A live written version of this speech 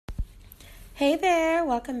Hey there,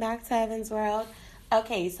 welcome back to Heaven's World.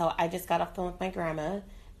 Okay, so I just got off the phone with my grandma,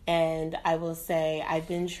 and I will say I've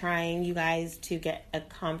been trying, you guys, to get a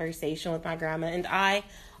conversation with my grandma and I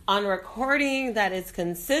on recording that is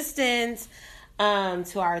consistent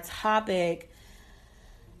to our topic.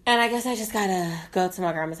 And I guess I just gotta go to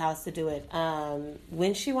my grandma's house to do it.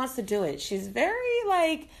 When she wants to do it, she's very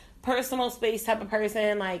personal space type of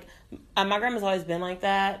person. My grandma's always been like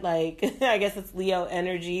that. I guess it's Leo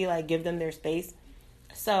energy. Give them their space.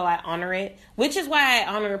 So I honor it, which is why I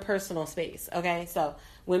honor personal space. Okay, so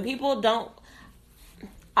when people don't,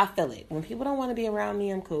 I feel it. When people don't want to be around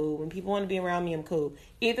me, I'm cool. When people want to be around me, I'm cool.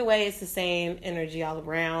 Either way, it's the same energy all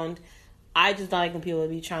around. I just don't like when people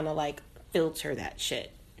be trying to filter that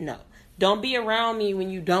shit. No. Don't be around me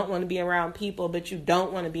when you don't want to be around people, but you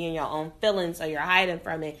don't want to be in your own feelings, so you're hiding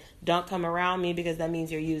from it. Don't come around me because that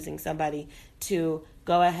means you're using somebody to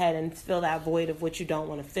go ahead and fill that void of what you don't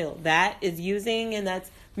want to fill. That is using, and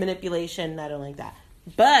that's manipulation. I don't like that.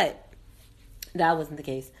 But that wasn't the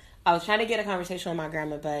case. I was trying to get a conversation with my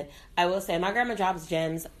grandma, but I will say my grandma drops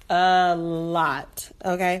gems a lot,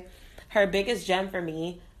 okay? Her biggest gem for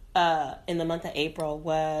me in the month of April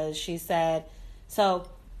was she said, so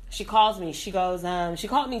she calls me. She goes, she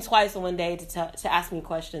called me twice in one day to ask me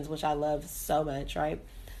questions, which I love so much, right?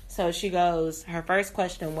 So she goes, her first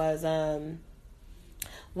question was,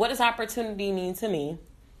 what does opportunity mean to me?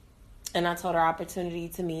 And I told her opportunity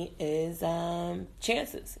to me is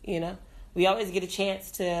chances, We always get a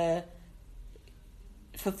chance to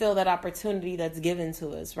fulfill that opportunity that's given to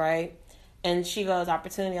us, right? And she goes,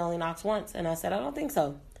 opportunity only knocks once. And I said, I don't think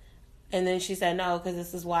so. And then she said, no, because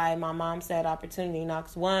this is why my mom said opportunity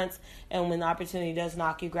knocks once. And when the opportunity does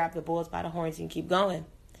knock, you grab the bulls by the horns and keep going.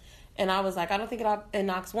 And I was like, I don't think it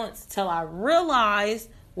knocks once. Till I realized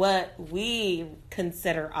what we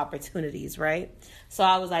consider opportunities, right? So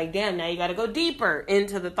I was like, damn, now you got to go deeper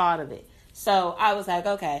into the thought of it. So I was like,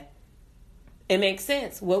 okay, it makes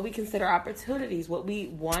sense. What we consider opportunities, what we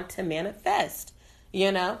want to manifest.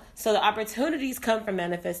 So the opportunities come from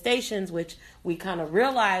manifestations, which we kind of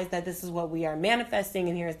realize that this is what we are manifesting,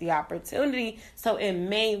 and here's the opportunity. So it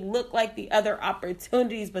may look like the other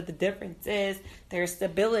opportunities, but the difference is there's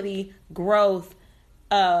stability, growth,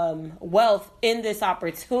 wealth in this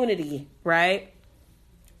opportunity, right?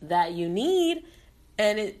 That you need,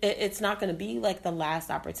 and it's not going to be like the last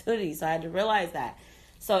opportunity. So I had to realize that.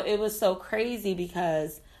 So it was so crazy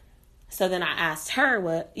because, so then I asked her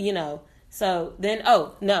what, So then,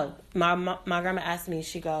 my grandma asked me,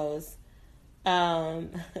 she goes,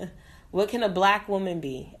 what can a black woman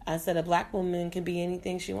be? I said, a black woman can be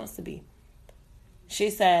anything she wants to be. She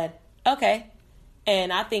said, okay.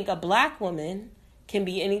 And I think a black woman can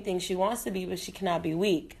be anything she wants to be, but she cannot be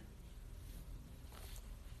weak.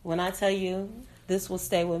 When I tell you, this will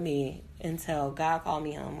stay with me until God call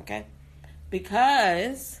me home, okay?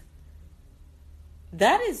 Because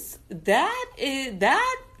that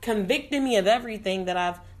convicted me of everything that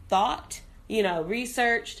I've thought,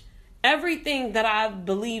 researched, everything that I've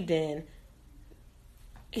believed in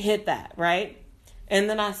hit that, right? And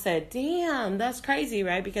then I said, damn, that's crazy,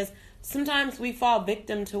 right? Because sometimes we fall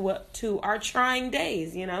victim to our trying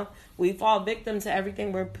days, We fall victim to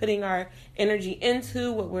everything we're putting our energy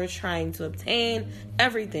into, what we're trying to obtain,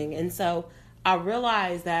 everything. And so I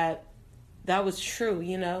realized that was true,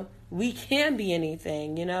 We can be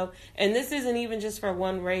anything, And this isn't even just for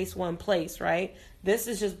one race, one place, right? This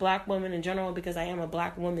is just black women in general because I am a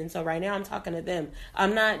black woman. So right now I'm talking to them.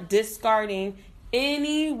 I'm not discarding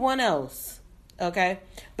anyone else, okay?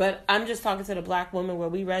 But I'm just talking to the black woman where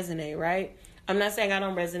we resonate, right? I'm not saying I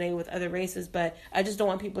don't resonate with other races, but I just don't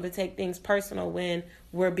want people to take things personal when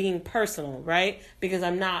we're being personal, right? Because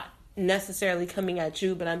I'm not necessarily coming at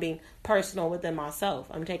you, but I'm being personal within myself.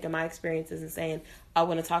 I'm taking my experiences and saying I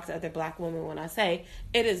want to talk to other black women. When I say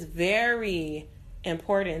it is very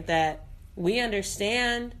important that we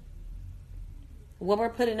understand what we're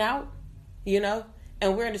putting out,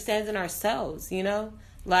 and we're understanding ourselves,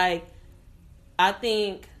 I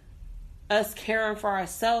think us caring for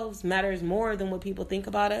ourselves matters more than what people think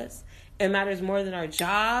about us. It matters more than our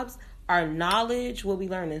jobs, our knowledge, what we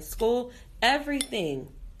learn in school, everything.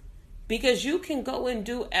 Because you can go and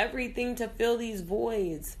do everything to fill these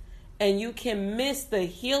voids, and you can miss the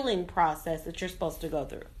healing process that you're supposed to go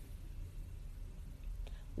through.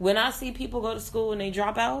 When I see people go to school and they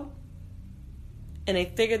drop out and they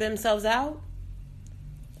figure themselves out,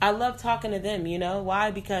 I love talking to them,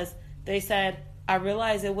 Why? Because they said, I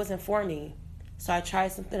realized it wasn't for me, so I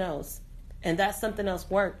tried something else, and that something else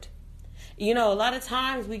worked. A lot of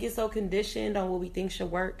times we get so conditioned on what we think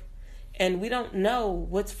should work, and we don't know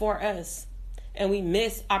what's for us. And we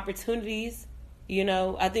miss opportunities You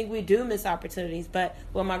know, I think we do miss opportunities, but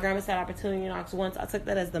when my grandma said opportunity knocks once, I took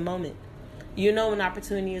that as the moment. You know when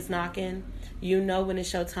opportunity is knocking. You know when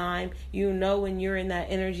it's your time. You know when you're in that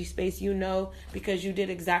energy space. You know because you did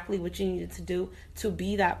exactly what you needed to do to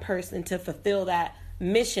be that person, to fulfill that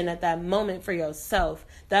mission at that moment for yourself.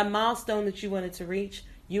 That milestone that you wanted to reach,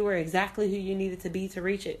 you were exactly who you needed to be to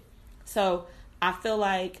reach it. So I feel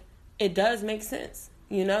like it does make sense,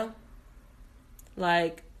 you know?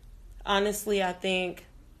 Like, honestly, I think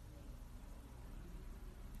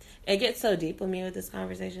it gets so deep with me with this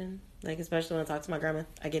conversation. Like, especially when I talk to my grandma,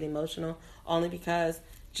 I get emotional only because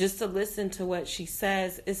just to listen to what she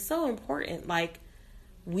says is so important. Like,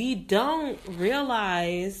 we don't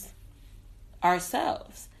realize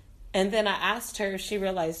ourselves. And then I asked her if she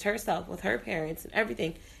realized herself with her parents and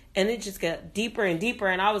everything. And it just got deeper and deeper.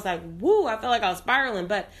 And I was like, woo, I felt like I was spiraling.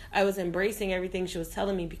 But I was embracing everything she was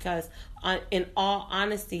telling me because, in all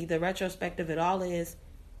honesty, the retrospect of it all is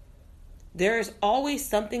there is always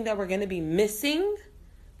something that we're going to be missing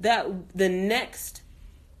that the next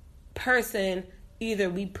person either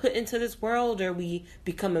we put into this world or we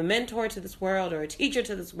become a mentor to this world or a teacher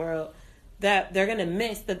to this world that they're going to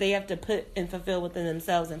miss, that they have to put and fulfill within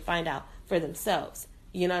themselves and find out for themselves.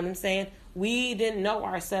 You know what I'm saying? We didn't know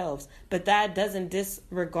ourselves, but that doesn't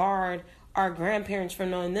disregard our grandparents from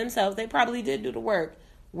knowing themselves. They probably did do the work.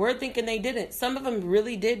 We're thinking they didn't. Some of them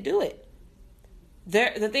really did do it.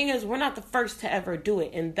 The thing is, we're not the first to ever do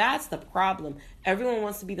it, and that's the problem. Everyone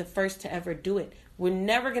wants to be the first to ever do it. We're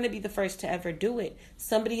never going to be the first to ever do it.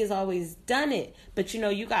 Somebody has always done it. But, you know,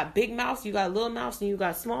 you got big mouths, you got little mouths, and you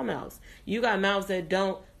got small mouths. You got mouths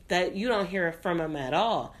that you don't hear from them at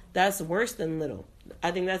all. That's worse than little.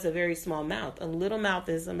 I think that's a very small mouth. A little mouth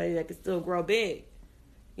is somebody that can still grow big.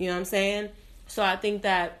 You know what I'm saying? So I think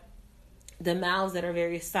that the mouths that are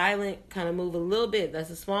very silent kind of move a little bit.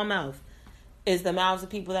 That's a small mouth. Is the mouths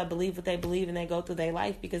of people that believe what they believe and they go through their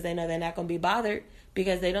life because they know they're not going to be bothered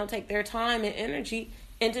because they don't take their time and energy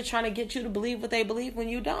into trying to get you to believe what they believe when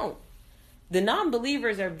you don't. The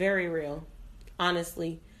non-believers are very real,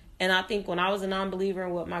 honestly. And I think when I was a non-believer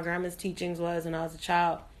and what my grandma's teachings was when I was a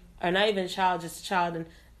child, or not even a child, just a child and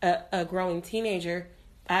a growing teenager,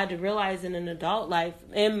 I had to realize in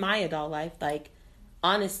my adult life, like,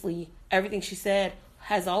 honestly, everything she said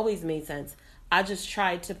has always made sense. I just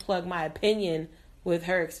tried to plug my opinion with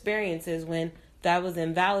her experiences when that was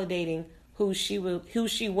invalidating who she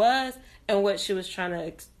was and what she was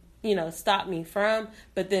trying to, stop me from.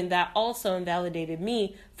 But then that also invalidated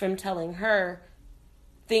me from telling her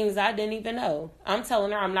things I didn't even know. I'm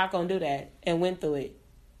telling her I'm not going to do that and went through it.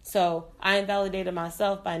 So I invalidated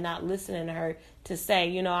myself by not listening to her to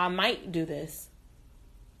say, I might do this.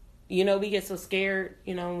 We get so scared,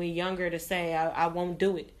 when we're younger to say, I won't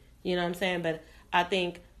do it. You know what I'm saying? But I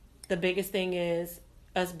think the biggest thing is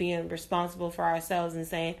us being responsible for ourselves and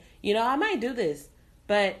saying, I might do this,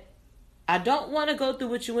 but I don't want to go through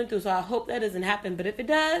what you went through, so I hope that doesn't happen. But if it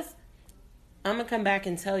does, I'm going to come back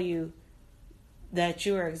and tell you that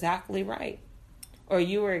you are exactly right. Or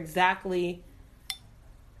you were exactly,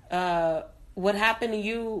 what happened to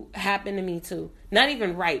you happened to me too. Not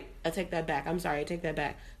even right. I take that back. I'm sorry, I take that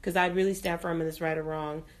back. Because I really stand firm in this right or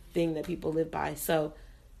wrong thing that people live by. So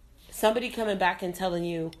somebody coming back and telling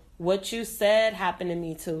you what you said happened to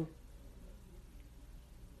me too.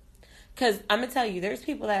 Because I'm going to tell you, there's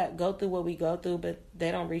people that go through what we go through, but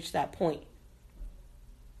they don't reach that point.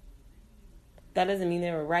 That doesn't mean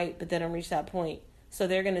they were right, but they don't reach that point. So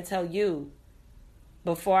they're going to tell you,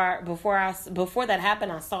 before that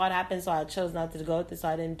happened, I saw it happen, so I chose not to go with it, so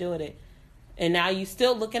I didn't do it. And now you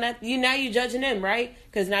still looking at you. Now you judging them, right?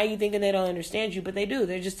 Because now you thinking they don't understand you, but they do.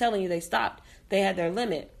 They're just telling you they stopped. They had their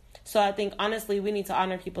limit. So I think, honestly, we need to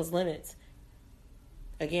honor people's limits.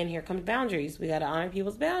 Again, here comes boundaries. We got to honor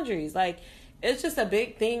people's boundaries. Like, it's just a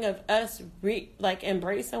big thing of us,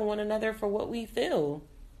 embracing one another for what we feel.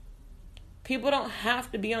 People don't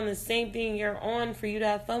have to be on the same thing you're on for you to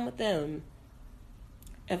have fun with them.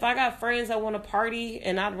 If I got friends that want to party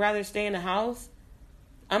and I'd rather stay in the house,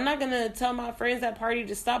 I'm not going to tell my friends that party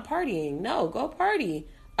to stop partying. No, go party.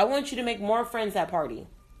 I want you to make more friends that party.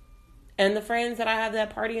 And the friends that I have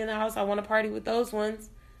that party in the house, I want to party with those ones.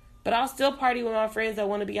 But I'll still party with my friends that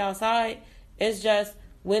want to be outside. It's just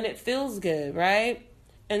when it feels good, right?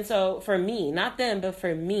 And so for me, not them, but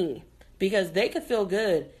for me, because they could feel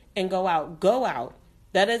good and go out.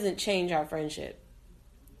 That doesn't change our friendship.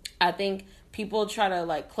 I think people try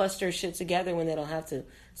to cluster shit together when they don't have to.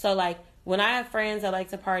 So when I have friends that like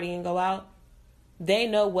to party and go out, they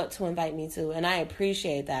know what to invite me to, and I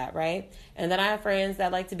appreciate that, right? And then I have friends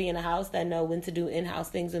that like to be in the house that know when to do in-house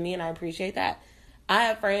things with me, and I appreciate that. I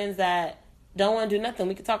have friends that don't want to do nothing.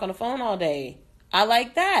 We can talk on the phone all day. I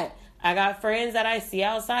like that. I got friends that I see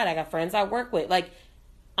outside. I got friends I work with. Like,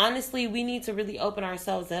 honestly, we need to really open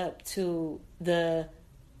ourselves up to the,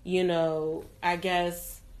 I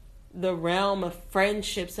guess, the realm of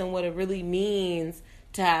friendships and what it really means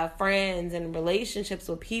to have friends and relationships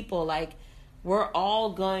with people. Like, we're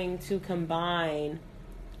all going to combine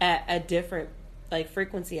at a different, like,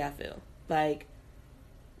 frequency, I feel. Like,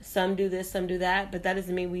 some do this, some do that, but that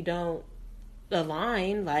doesn't mean we don't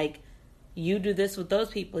align. Like, you do this with those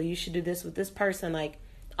people, you should do this with this person. Like,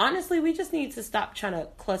 honestly, we just need to stop trying to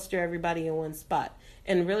cluster everybody in one spot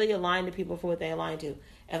and really align to people for what they align to.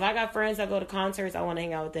 If I got friends that go to concerts, I want to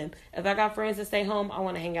hang out with them. If I got friends that stay home, I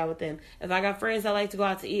want to hang out with them. If I got friends that like to go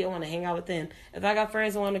out to eat, I want to hang out with them. If I got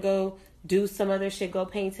friends that want to go do some other shit, go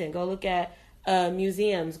painting, go look at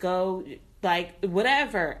museums, go, like,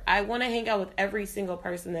 whatever. I want to hang out with every single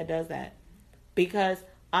person that does that. Because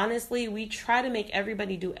honestly, we try to make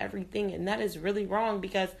everybody do everything, and that is really wrong,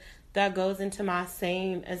 because that goes into my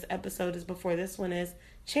same as episode as before this one is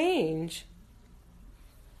change.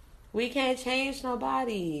 We can't change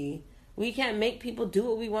nobody. We can't make people do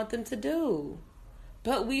what we want them to do.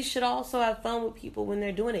 But we should also have fun with people when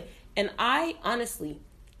they're doing it. And I honestly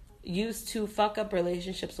used to fuck up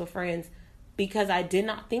relationships with friends because I did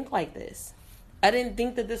not think like this. I didn't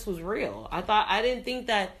think that this was real. I didn't think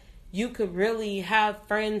that you could really have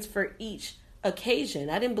friends for each occasion.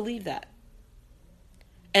 I didn't believe that.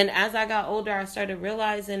 And as I got older, I started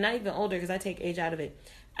realizing, not even older because I take age out of it,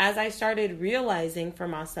 as I started realizing for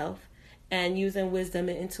myself and using wisdom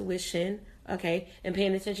and intuition, okay, and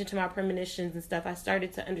paying attention to my premonitions and stuff, I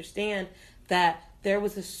started to understand that there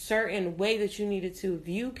was a certain way that you needed to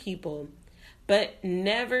view people, but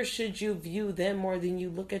never should you view them more than you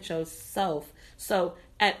look at yourself. So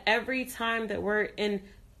at every time that we're in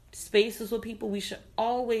spaces with people, we should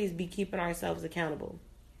always be keeping ourselves accountable.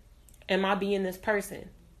 Am I being this person?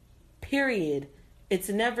 Period. It's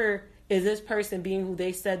never, is this person being who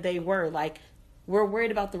they said they were? Like, we're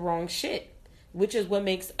worried about the wrong shit, which is what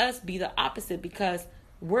makes us be the opposite, because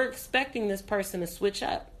we're expecting this person to switch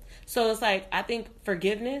up. So it's like, I think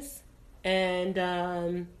forgiveness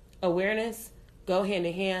and awareness go hand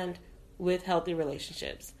in hand with healthy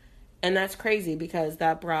relationships. And that's crazy, because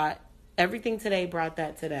that brought everything today, brought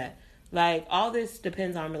that to that. Like, all this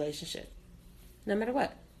depends on relationship, no matter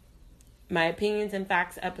what. My opinions and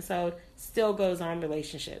facts episode still goes on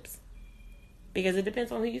relationships, because it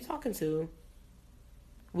depends on who you're talking to.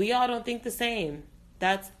 We all don't think the same.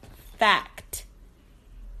 That's fact.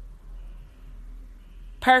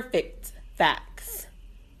 Perfect facts.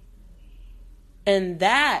 And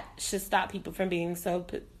that should stop people from being so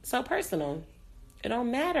personal. It don't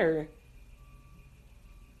matter.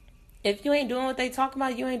 If you ain't doing what they talking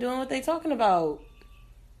about, you ain't doing what they talking about.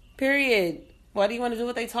 Period. Why do you want to do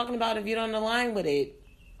what they talking about if you don't align with it?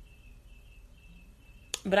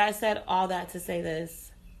 But I said all that to say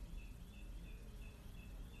this.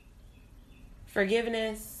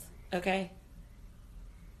 Forgiveness, okay,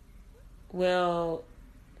 will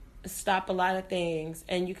stop a lot of things.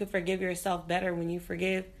 And you can forgive yourself better when you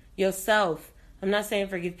forgive yourself. I'm not saying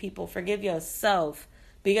forgive people. Forgive yourself.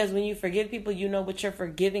 Because when you forgive people, you know what you're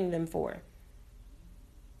forgiving them for.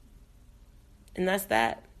 And that's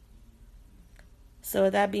that. So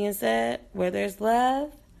with that being said, where there's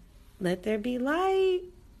love, let there be light.